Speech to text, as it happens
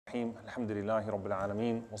الرحيم الحمد لله رب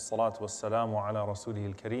العالمين والصلاة والسلام على رسوله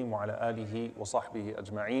الكريم وعلى آله وصحبه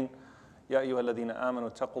أجمعين يا أيها الذين آمنوا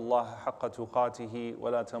اتقوا الله حق تقاته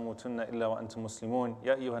ولا تموتن إلا وأنتم مسلمون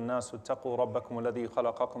يا أيها الناس اتقوا ربكم الذي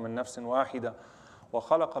خلقكم من نفس واحدة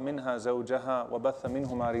وخلق منها زوجها وبث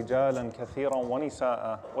منهما رجالا كثيرا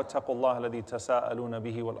ونساء واتقوا الله الذي تساءلون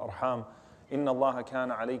به والأرحام إن الله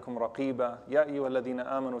كان عليكم رقيبا يا أيها الذين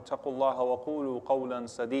آمنوا اتقوا الله وقولوا قولا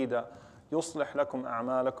سديدا يصلح لكم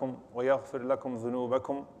أعمالكم ويغفر لكم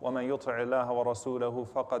ذنوبكم ومن يطع الله ورسوله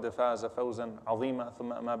فقد فاز فوزا عظيما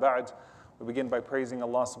ثم أما بعد. We begin by praising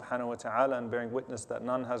Allah subhanahu wa ta'ala and bearing witness that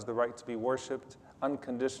none has the right to be worshipped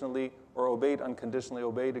unconditionally or unconditionally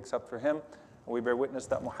obeyed except for Him. And we bear witness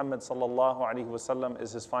that Muhammad sallallahu alaihi wasallam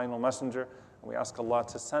is His final messenger. And we ask Allah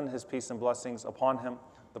to send His peace and blessings upon Him,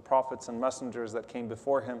 the prophets and messengers that came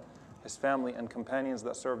before Him, His family and companions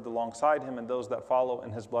that served alongside Him, and those that follow in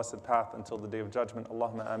His blessed path until the day of judgment.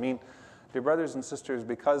 Allahumma ameen. Dear brothers and sisters,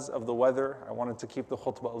 because of the weather, I wanted to keep the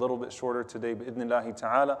khutbah a little bit shorter today, bi'idhnillahi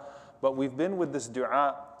ta'ala. But we've been with this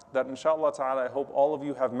dua that inshallah ta'ala I hope all of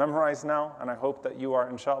you have memorized now, and I hope that you are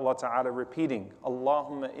inshallah ta'ala repeating.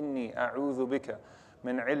 Allahumma inni a'udhu bika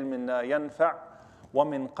min ilmin la yanfa' wa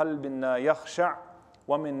min qalbin la yakhsha'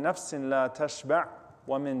 wa min nafsin la tashba'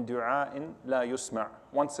 wa min du'a'in la yusma'.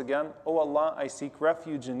 Once again, O Allah, I seek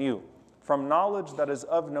refuge in you from knowledge that is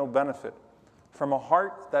of no benefit, from a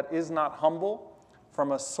heart that is not humble,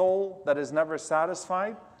 from a soul that is never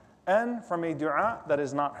satisfied, and from a dua that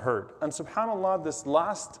is not heard. And subhanAllah, this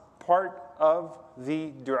last part of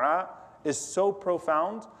the dua is so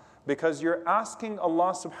profound because you're asking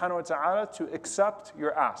Allah subhanahu wa ta'ala to accept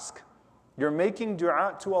your ask. You're making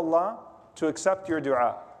dua to Allah to accept your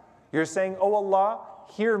dua. You're saying, Oh Allah,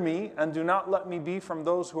 hear me and do not let me be from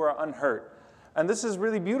those who are unheard. And this is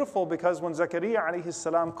really beautiful because when Zakaria alayhi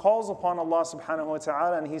salam calls upon Allah subhanahu wa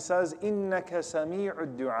ta'ala and he says, Innaka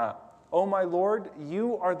sami'ud du'a. Oh my Lord,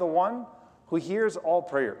 you are the one who hears all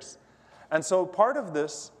prayers. And so part of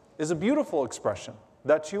this is a beautiful expression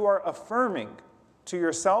that you are affirming to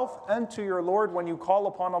yourself and to your Lord when you call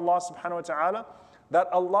upon Allah subhanahu wa ta'ala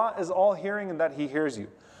that Allah is all hearing and that He hears you.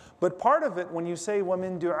 But part of it when you say,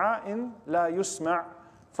 وَمِن دُعَاءٍ لَا يُسْمَعْ,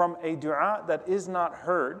 from a dua that is not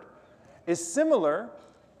heard, is similar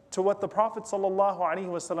to what the Prophet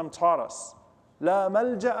ﷺ taught us. لا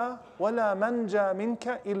ملجأ ولا منجا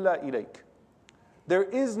منك إلا إليك. There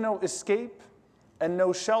is no escape and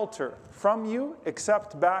no shelter from you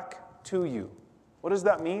except back to you. What does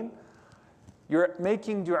that mean? You're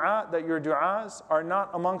making dua that your duas are not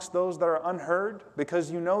amongst those that are unheard because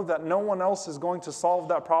you know that no one else is going to solve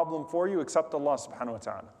that problem for you except Allah subhanahu wa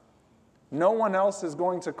ta'ala. No one else is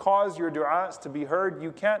going to cause your duas to be heard.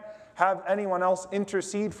 You can't have anyone else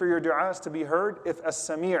intercede for your duas to be heard if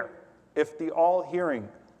as-Samir, if the all-hearing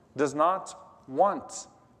does not want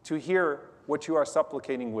to hear what you are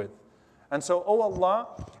supplicating with. And so, oh Allah,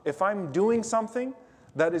 if I'm doing something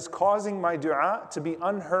that is causing my dua to be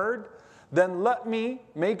unheard, then let me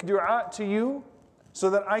make dua to you so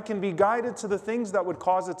that I can be guided to the things that would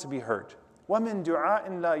cause it to be heard. وَمِن دُعَاءٍ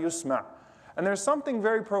لَا يُسْمَعْ. And there's something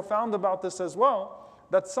very profound about this as well,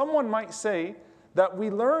 that someone might say that we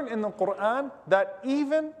learn in the Quran that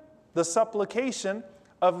even the supplication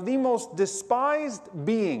of the most despised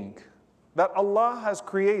being that Allah has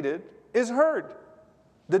created is heard.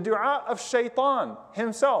 The dua of shaitan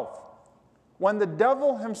himself. When the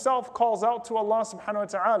devil himself calls out to Allah subhanahu wa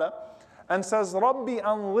ta'ala and says, Rabbi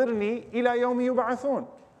anzirni ila yawmi yub'athun.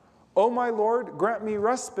 Oh my Lord, grant me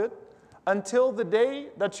respite until the day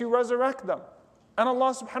that you resurrect them. And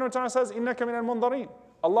Allah subhanahu wa ta'ala says, Innaka min al-mundarin.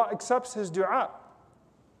 Allah accepts his dua.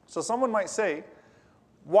 So someone might say,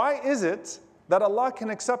 why is it that Allah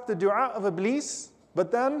can accept the dua of Iblis,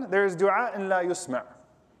 but then there is dua in la yusma'?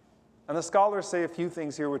 And the scholars say a few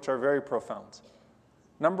things here which are very profound.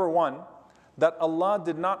 Number one, that Allah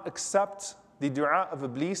did not accept the dua of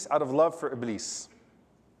Iblis out of love for Iblis.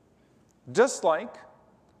 Just like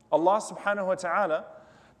Allah subhanahu wa ta'ala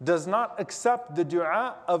does not accept the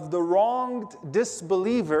dua of the wronged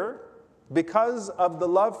disbeliever because of the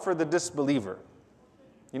love for the disbeliever.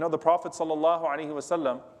 You know, the Prophet sallallahu alaihi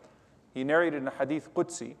wasallam, he narrated in a hadith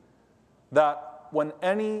Qudsi that when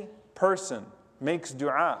any person makes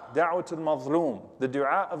dua, da'watul mazloom, the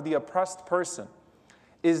dua of the oppressed person,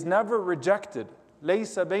 is never rejected.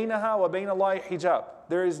 لَيْسَ بَيْنَهَا وَبَيْنَ اللَّهِ حِجَابٍ.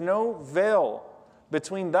 There is no veil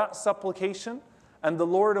between that supplication and the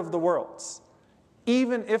Lord of the worlds.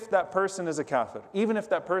 Even if that person is a kafir, even if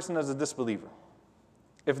that person is a disbeliever.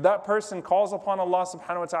 If that person calls upon Allah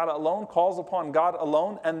subhanahu wa ta'ala alone, calls upon God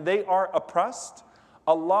alone, and they are oppressed,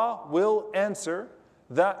 Allah will answer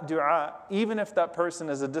that dua even if that person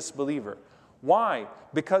is a disbeliever. Why?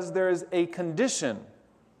 Because there is a condition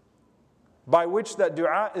by which that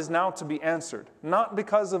dua is now to be answered, not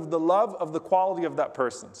because of the love of the quality of that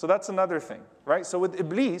person. So that's another thing, right? So with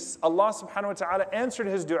Iblis, Allah subhanahu wa ta'ala answered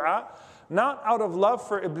his dua not out of love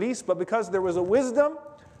for Iblis, but because there was a wisdom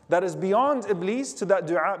that is beyond Iblis to that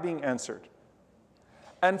dua being answered.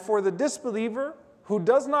 And for the disbeliever who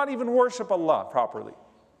does not even worship Allah properly,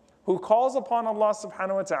 who calls upon Allah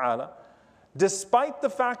subhanahu wa ta'ala, despite the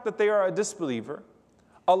fact that they are a disbeliever,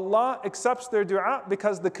 Allah accepts their dua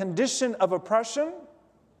because the condition of oppression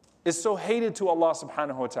is so hated to Allah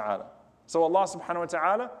subhanahu wa ta'ala. So Allah subhanahu wa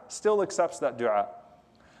ta'ala still accepts that dua.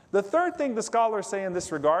 The third thing the scholars say in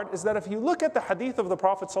this regard is that if you look at the hadith of the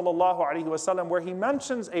Prophet sallallahu alaihi wasallam, where he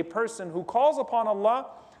mentions a person who calls upon Allah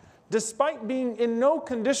despite being in no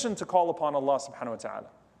condition to call upon Allah subhanahu wa ta'ala.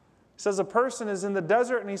 He says a person is in the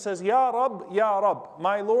desert and he says, Ya Rab,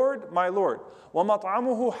 my Lord,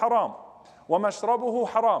 وَمَطْعَمُهُ حَرَامٌ وَمَشْرَبُهُ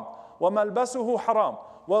حَرَامٌ وَمَلْبَسُهُ حَرَامٌ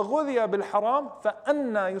وَغُذِيَ بِالْحَرَامِ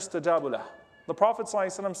فَأَنَّا يُسْتَجَابُ لَهُ. The Prophet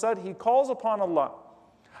ﷺ said, he calls upon Allah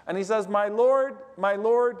and he says, my Lord, my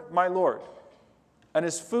Lord, my Lord. And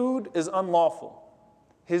his food is unlawful.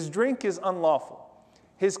 His drink is unlawful.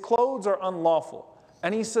 His clothes are unlawful.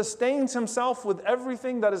 And he sustains himself with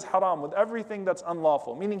everything that is haram, with everything that's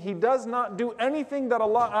unlawful. Meaning he does not do anything that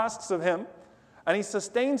Allah asks of him. And he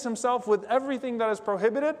sustains himself with everything that is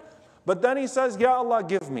prohibited. But then he says, Ya Allah,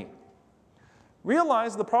 give me.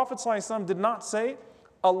 Realize the Prophet ﷺ did not say,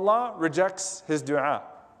 Allah rejects his dua.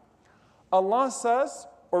 Allah says,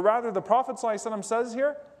 or rather the Prophet ﷺ says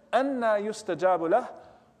here, Anna yustajabu lah.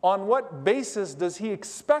 On what basis does he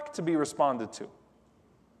expect to be responded to?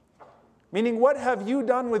 Meaning, what have you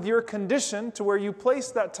done with your condition to where you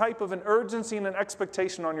place that type of an urgency and an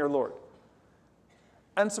expectation on your Lord?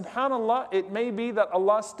 And subhanAllah, it may be that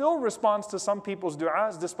Allah still responds to some people's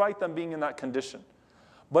du'as despite them being in that condition.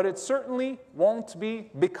 But it certainly won't be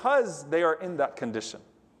because they are in that condition.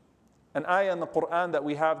 An ayah in the Quran that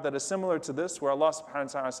we have that is similar to this, where Allah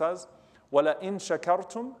subhanahu wa ta'ala says, وَلَئِن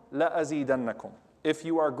شَكَرْتُمْ لَأَزِيدَنَّكُمْ. If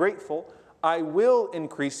you are grateful, I will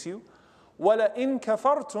increase you. وَلَئِن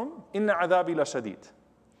كَفَرْتُمْ إِنَّ عَذَابِي لَشَدِيدٌ.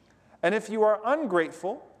 And if you are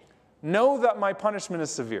ungrateful, know that my punishment is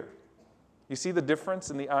severe. You see the difference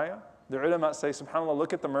in the ayah? The ulama say, subhanAllah,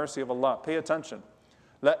 look at the mercy of Allah. Pay attention.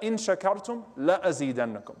 لَإِن شَكَرْتُمْ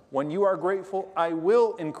لَأَزِيدَنَّكُمْ. When you are grateful, I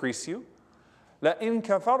will increase you. لَإِن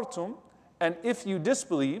كَفَرْتُمْ. And if you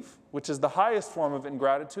disbelieve, which is the highest form of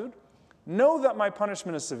ingratitude, know that my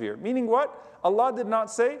punishment is severe. Meaning what? Allah did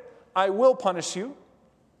not say, I will punish you,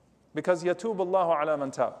 because يَتُوبُ اللَّهُ عَلَى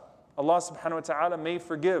مَنْ تَابَ. Allah subhanahu wa ta'ala may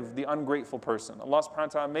forgive the ungrateful person. Allah subhanahu wa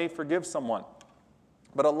ta'ala may forgive someone.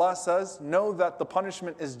 But Allah says, know that the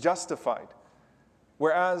punishment is justified.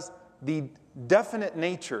 Whereas the definite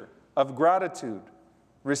nature of gratitude,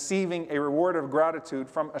 receiving a reward of gratitude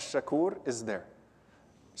from ash-shakur is there.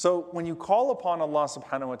 So when you call upon Allah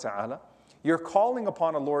subhanahu wa ta'ala, you're calling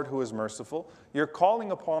upon a Lord who is merciful. You're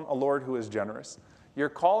calling upon a Lord who is generous. You're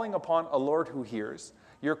calling upon a Lord who hears.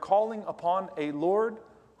 You're calling upon a Lord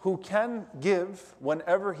who can give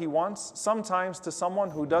whenever He wants, sometimes to someone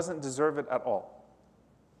who doesn't deserve it at all.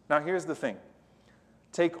 Now here's the thing.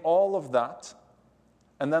 Take all of that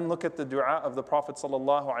and then look at the dua of the Prophet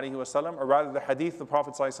ﷺ, or rather the hadith the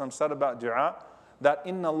Prophet ﷺ said about dua, that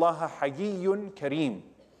inna Allaha hayyun kareem.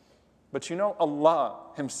 But you know Allah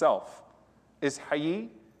Himself is hayy.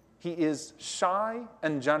 He is shy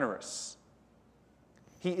and generous.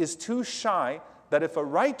 He is too shy that if a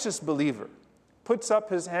righteous believer puts up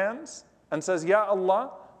his hands and says, Ya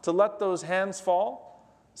Allah, to let those hands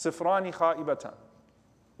fall, sifrani khaibatan,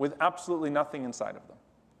 with absolutely nothing inside of them.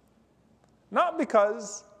 Not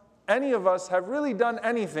because any of us have really done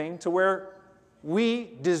anything to where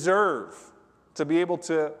we deserve to be able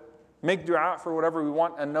to make dua for whatever we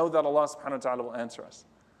want and know that Allah subhanahu wa ta'ala will answer us.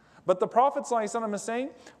 But the Prophet ﷺ is saying,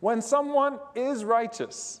 when someone is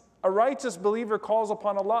righteous, a righteous believer calls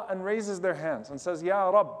upon Allah and raises their hands and says, Ya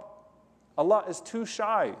Rabb, Allah is too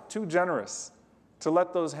shy, too generous to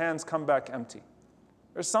let those hands come back empty.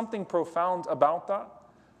 There's something profound about that.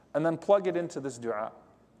 And then plug it into this dua.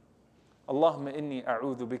 Allahumma inni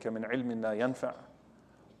a'udhu bika min ilmin la yanfa'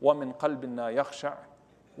 wa min qalbin la yakhsha'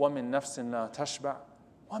 wa min nafsin la tashba'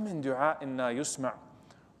 wa min du'a'in la yusma'.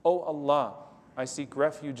 Oh Allah, I seek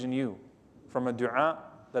refuge in you from a dua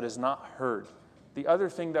that is not heard. The other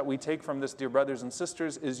thing that we take from this, dear brothers and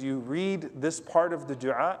sisters, is you read this part of the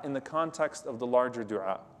dua in the context of the larger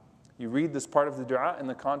dua. You read this part of the dua in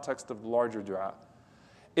the context of the larger dua.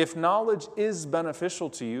 If knowledge is beneficial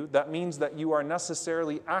to you, that means that you are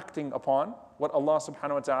necessarily acting upon what Allah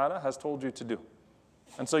subhanahu wa ta'ala has told you to do.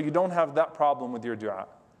 And so you don't have that problem with your dua.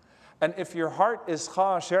 And if your heart is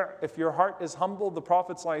khashi', if your heart is humble, the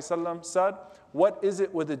Prophet ﷺ said, what is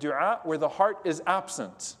it with the dua where the heart is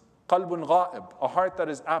absent? Qalbun ghaib, a heart that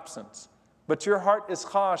is absent. But your heart is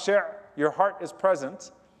khashi', your heart is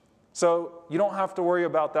present. So you don't have to worry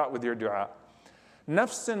about that with your dua.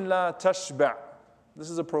 Nafsin la tashba'. This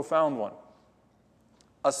is a profound one.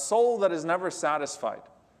 A soul that is never satisfied.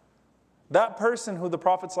 That person who the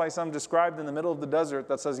Prophet ﷺ described in the middle of the desert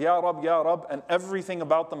that says, Ya Rab, and everything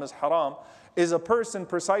about them is haram, is a person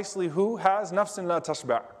precisely who has nafsin la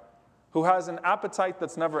tashba', who has an appetite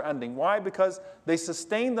that's never ending. Why? Because they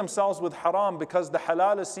sustain themselves with haram because the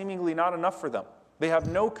halal is seemingly not enough for them. They have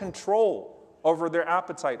no control over their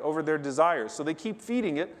appetite, over their desires. So they keep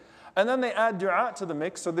feeding it, and then they add dua to the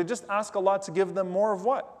mix, so they just ask Allah to give them more of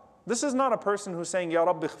what? This is not a person who's saying, Ya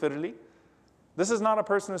Rabbi ighfirli. This is not a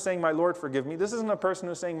person who's saying, my Lord, forgive me. This isn't a person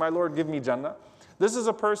who's saying, my Lord, give me Jannah. This is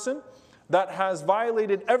a person that has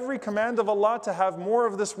violated every command of Allah to have more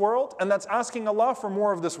of this world, and that's asking Allah for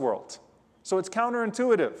more of this world. So it's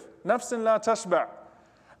counterintuitive. Nafsin la tashba'.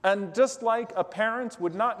 And just like a parent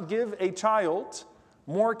would not give a child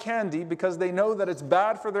more candy because they know that it's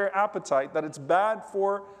bad for their appetite, that it's bad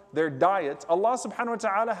for their diet, Allah subhanahu wa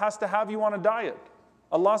ta'ala has to have you on a diet.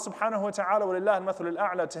 Allah subhanahu wa ta'ala, وَلِلَّهِ الْمَثُلُ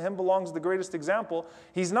الْأَعْلَى, to Him belongs the greatest example.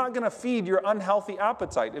 He's not going to feed your unhealthy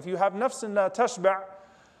appetite. If you have nafsin la tashba',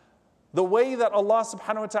 the way that Allah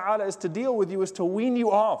subhanahu wa ta'ala is to deal with you is to wean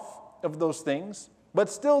you off of those things, but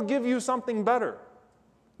still give you something better.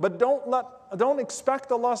 But don't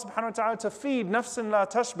expect Allah subhanahu wa ta'ala to feed nafsin la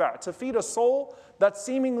tashba', to feed a soul that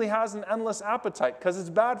seemingly has an endless appetite, because it's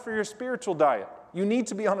bad for your spiritual diet. You need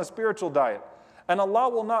to be on a spiritual diet. And Allah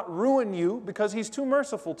will not ruin you because He's too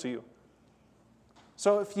merciful to you.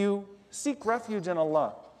 So if you seek refuge in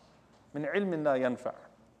Allah, min ilmin la yanfa',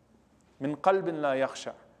 min qalbin la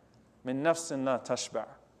yakhsha', min nafsin la tashba',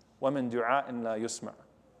 wa min du'a'in la yusma'.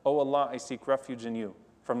 O Allah, I seek refuge in you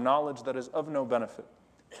from knowledge that is of no benefit,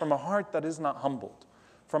 from a heart that is not humbled,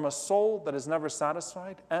 from a soul that is never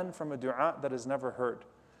satisfied, and from a dua that is never heard.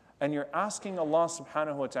 And you're asking Allah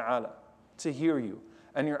subhanahu wa ta'ala to hear you,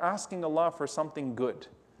 and you're asking Allah for something good,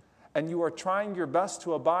 and you are trying your best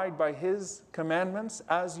to abide by His commandments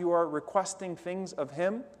as you are requesting things of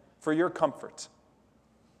Him for your comfort.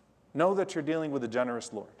 Know that you're dealing with a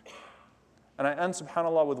generous Lord. And I end,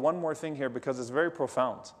 subhanAllah, with one more thing here because it's very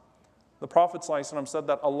profound. The Prophet ﷺ said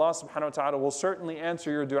that Allah subhanahu wa ta'ala will certainly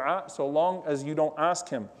answer your dua so long as you don't ask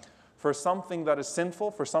Him for something that is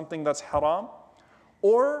sinful, for something that's haram,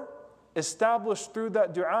 or establish through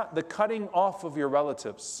that dua the cutting off of your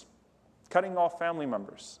relatives, cutting off family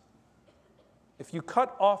members. If you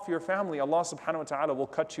cut off your family, Allah subhanahu wa ta'ala will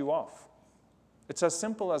cut you off. It's as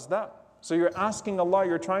simple as that. So you're asking Allah,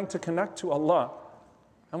 you're trying to connect to Allah.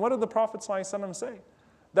 And what did the Prophet ﷺ say?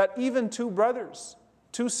 That even two brothers,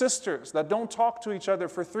 two sisters that don't talk to each other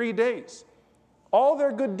for 3 days, all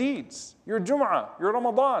their good deeds, your Jum'ah, your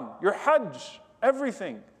Ramadan, your Hajj,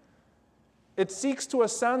 everything, it seeks to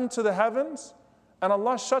ascend to the heavens, and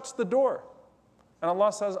Allah shuts the door. And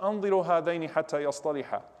Allah says, أَنظِرُوا هَذَيْنِ حَتَّى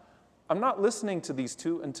يَصْطَلِحَا. I'm not listening to these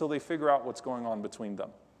two until they figure out what's going on between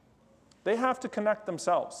them. They have to connect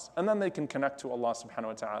themselves, and then they can connect to Allah subhanahu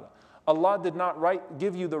wa ta'ala. Allah did not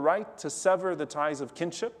give you the right to sever the ties of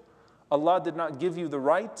kinship. Allah did not give you the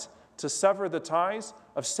right to sever the ties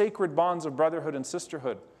of sacred bonds of brotherhood and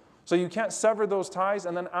sisterhood. So you can't sever those ties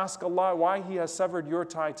and then ask Allah why He has severed your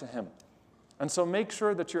tie to Him. And so make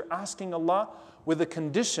sure that you're asking Allah with a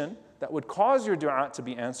condition that would cause your dua to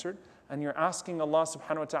be answered, and you're asking Allah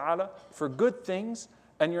subhanahu wa ta'ala for good things,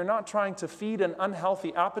 and you're not trying to feed an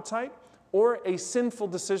unhealthy appetite or a sinful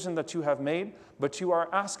decision that you have made, but you are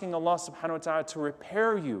asking Allah subhanahu wa ta'ala to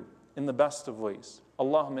repair you in the best of ways.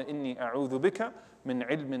 Allahumma inni a'udhu bika min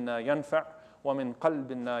ilmin la yanfa' wa min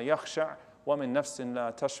qalbin la yakhsha' wa min nafsin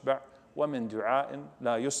la tashba' wa min du'a'in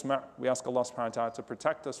la yusma'. We ask Allah subhanahu wa ta'ala to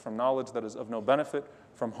protect us from knowledge that is of no benefit,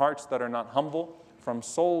 from hearts that are not humble, from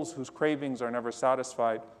souls whose cravings are never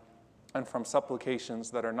satisfied, and from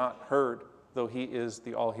supplications that are not heard, though He is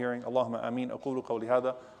the all-hearing. Allahumma ameen. Aqulu qawli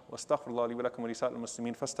hadha wa astaghfirullah li wa lakum wa li sa'il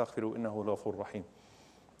muslimin fastaghfiru innahu ghafurur rahim.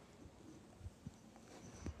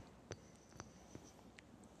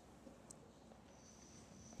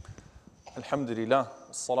 Alhamdulillah,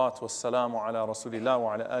 as-salatu was-salamu ala rasulillah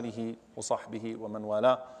wa ala alihi wa sahbihi wa man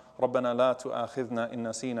wala. ربنا لا تؤاخذنا إن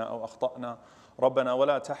نسينا أو أخطأنا ربنا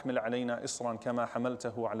ولا تحمل علينا إصرا كما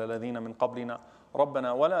حملته على الذين من قبلنا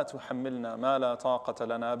ربنا ولا تحملنا ما لا طاقة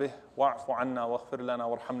لنا به واعف عنا واغفر لنا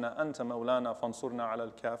وارحمنا أنت مولانا فانصرنا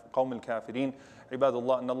على القوم الكافرين. عباد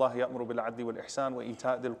الله، إن الله يأمر بالعدل والإحسان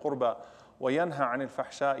وإيتاء ذي القربى وينهى عن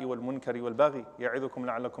الفحشاء والمنكر والبغي يعظكم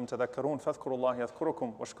لعلكم تذكرون. فاذكروا الله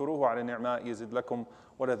يذكركم واشكروه على نعمائه يزد لكم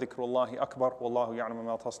ولذكر الله أكبر والله يعلم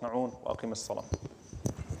ما تصنعون. وأقم الصلاة.